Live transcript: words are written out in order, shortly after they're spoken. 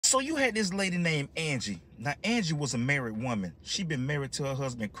So you had this lady named Angie. Now, Angie was a married woman. She'd been married to her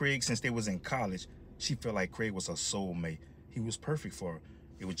husband, Craig, since they was in college. She felt like Craig was her soulmate. He was perfect for her.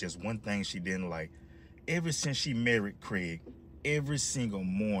 It was just one thing she didn't like. Ever since she married Craig, every single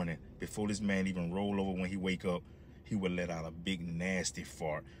morning, before this man even roll over when he wake up, he would let out a big nasty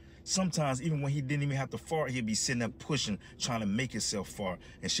fart. Sometimes even when he didn't even have to fart, he'd be sitting there pushing, trying to make himself fart.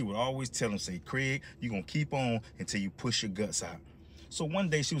 And she would always tell him, say, Craig, you're going to keep on until you push your guts out. So one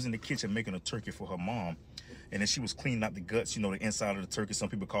day she was in the kitchen making a turkey for her mom. And then she was cleaning out the guts, you know, the inside of the turkey. Some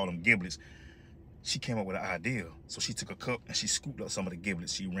people call them giblets. She came up with an idea. So she took a cup and she scooped up some of the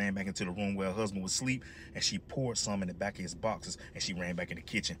giblets. She ran back into the room where her husband was asleep and she poured some in the back of his boxes and she ran back in the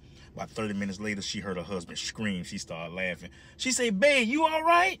kitchen. About 30 minutes later, she heard her husband scream. She started laughing. She said, babe, you all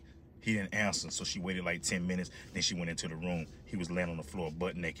right? He didn't answer, so she waited like 10 minutes. Then she went into the room. He was laying on the floor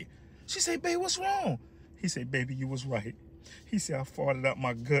butt naked. She said, babe, what's wrong? He said, baby, you was right. He said, I farted out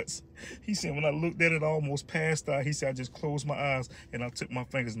my guts. He said, when I looked at it, I almost passed out. He said, I just closed my eyes and I took my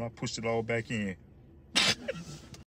fingers and I pushed it all back in.